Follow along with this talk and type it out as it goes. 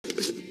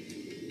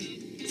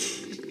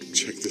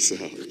this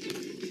out.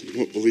 You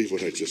won't believe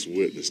what I just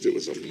witnessed. It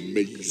was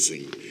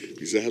amazing. It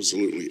was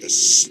absolutely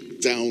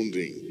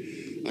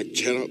astounding. I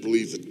cannot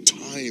believe the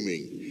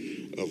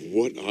timing of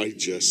what I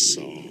just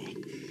saw.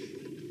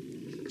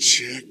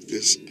 Check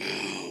this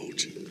out.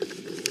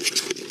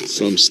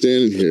 So I'm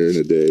standing here in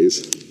a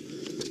daze.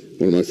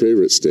 One of my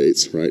favorite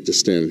states, right? Just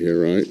standing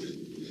here, right?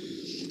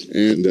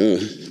 And,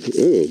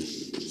 oh,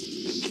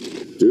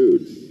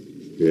 dude,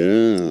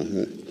 yeah.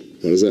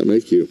 What does that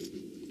make you?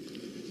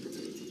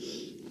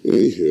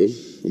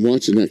 Anywho, I'm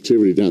watching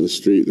activity down the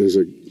street. There's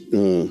a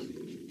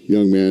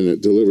young man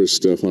that delivers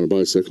stuff on a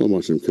bicycle. I'm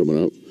watching him coming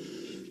up.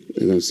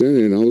 And I'm standing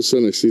there, and all of a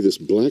sudden I see this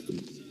black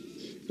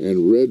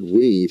and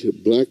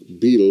red-winged, black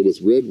beetle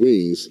with red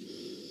wings,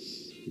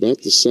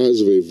 about the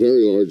size of a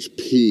very large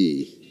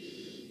pea.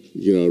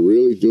 You know,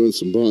 really doing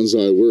some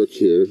bonsai work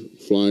here,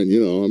 flying,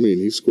 you know, I mean,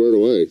 he's squared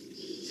away,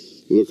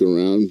 looking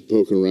around,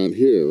 poking around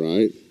here,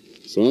 right?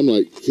 So I'm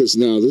like, because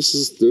now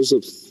there's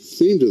a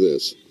theme to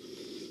this.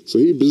 So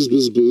he buzz,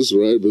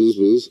 right, buzz,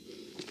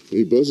 and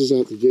he buzzes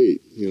out the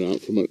gate, you know,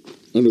 out from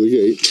under the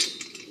gate,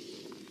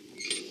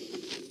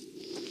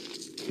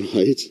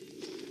 right?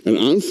 And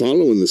I'm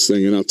following this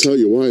thing, and I'll tell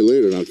you why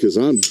later now, because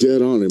I'm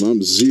dead on him.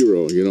 I'm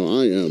zero, you know,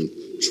 I am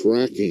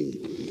tracking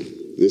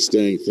this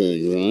dang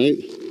thing, right?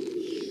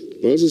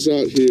 Buzzes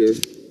out here,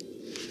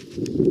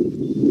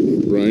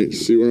 right,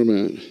 see where I'm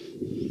at,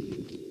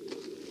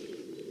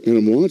 and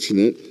I'm watching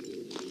it,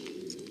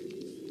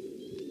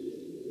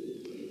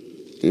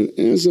 and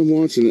as I'm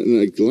watching it, and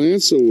I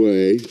glance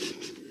away,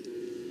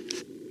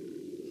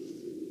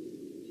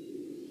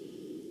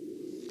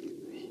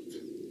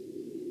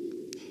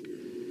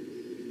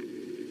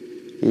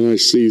 and I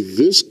see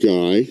this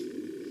guy,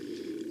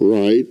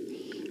 right,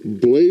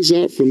 blaze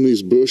out from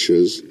these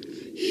bushes,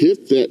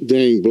 hit that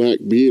dang black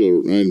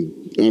beetle, and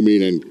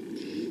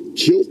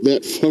killed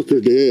that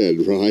fucker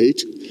dead, right?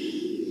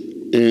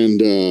 And,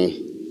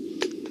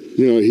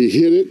 you know, he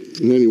hit it,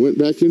 and then he went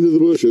back into the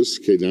bushes.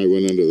 Okay, now he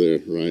went under there,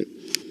 right?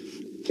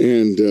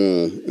 And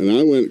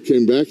I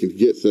came back and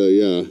get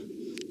the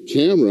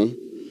camera,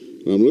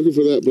 and I'm looking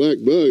for that black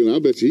bug, and I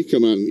bet you he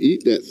come out and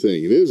eat that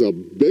thing. It is a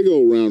big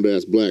old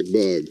round-ass black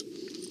bug.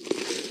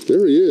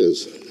 There he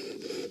is.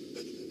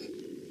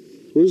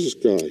 Where's this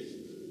guy?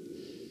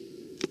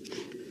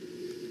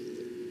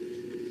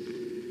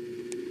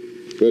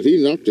 But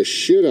he knocked the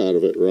shit out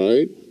of it,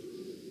 right?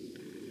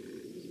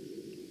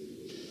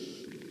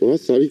 Well, I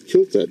thought he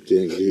killed that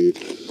dang dude.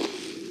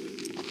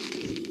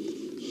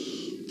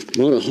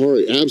 Mata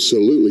Hari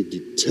absolutely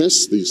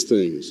detests these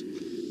things.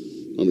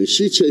 I mean,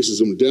 she chases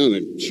them down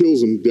and kills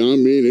them down. I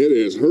mean, it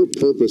is her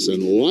purpose in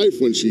life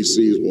when she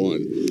sees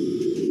one.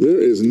 There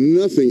is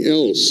nothing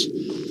else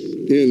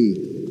in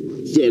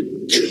the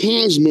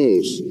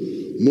cosmos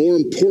more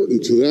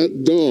important to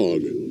that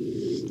dog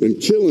than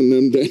killing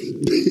them dang,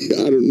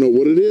 I don't know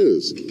what it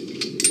is,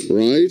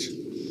 right?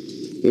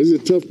 He's a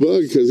tough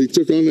bug because he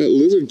took on that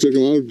lizard, took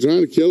him out trying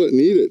to kill it and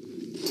eat it.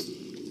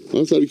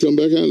 I thought he'd come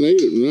back out and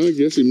ate it, and I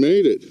guess he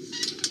made it.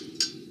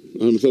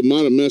 I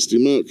might have messed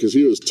him up because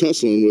he was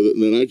tussling with it,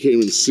 and then I came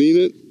and seen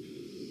it,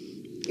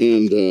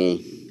 and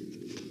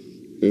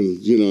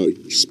you know,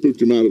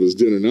 spooked him out of his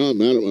dinner. Now I'm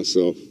mad at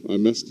myself. I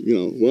messed, you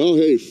know, well,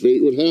 hey,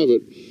 fate would have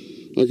it.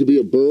 I could be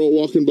a burro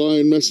walking by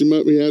and mess him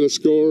up. He had a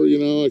score, you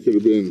know. I could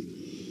have been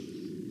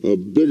a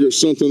bigger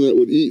something that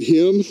would eat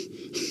him,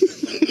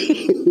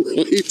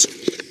 right?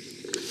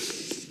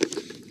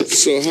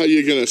 So how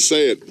you gonna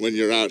say it when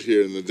you're out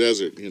here in the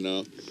desert, you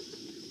know,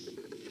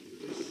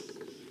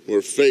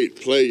 where fate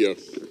play you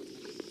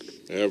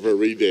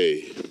every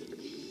day?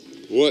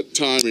 What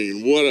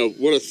timing!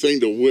 What a thing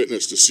to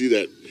witness, to see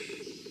that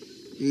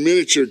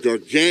miniature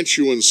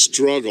gargantuan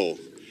struggle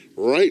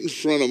right in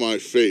front of my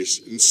face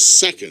in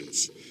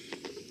seconds.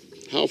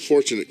 How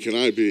fortunate can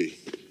I be?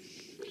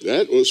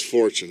 That was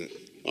fortunate.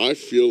 I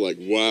feel like,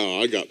 wow,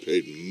 I got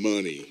paid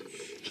money.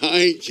 I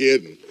ain't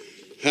kidding.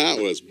 That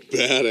was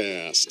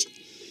badass.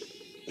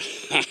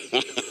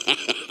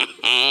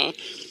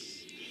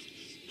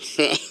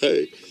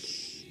 Hey,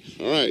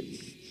 all right.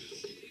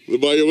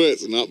 Live by your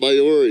wits and not by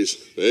your worries.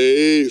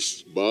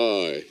 Peace.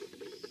 Bye.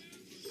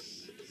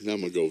 Now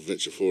I'm going to go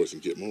venture forth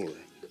and get more.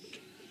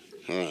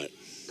 All right.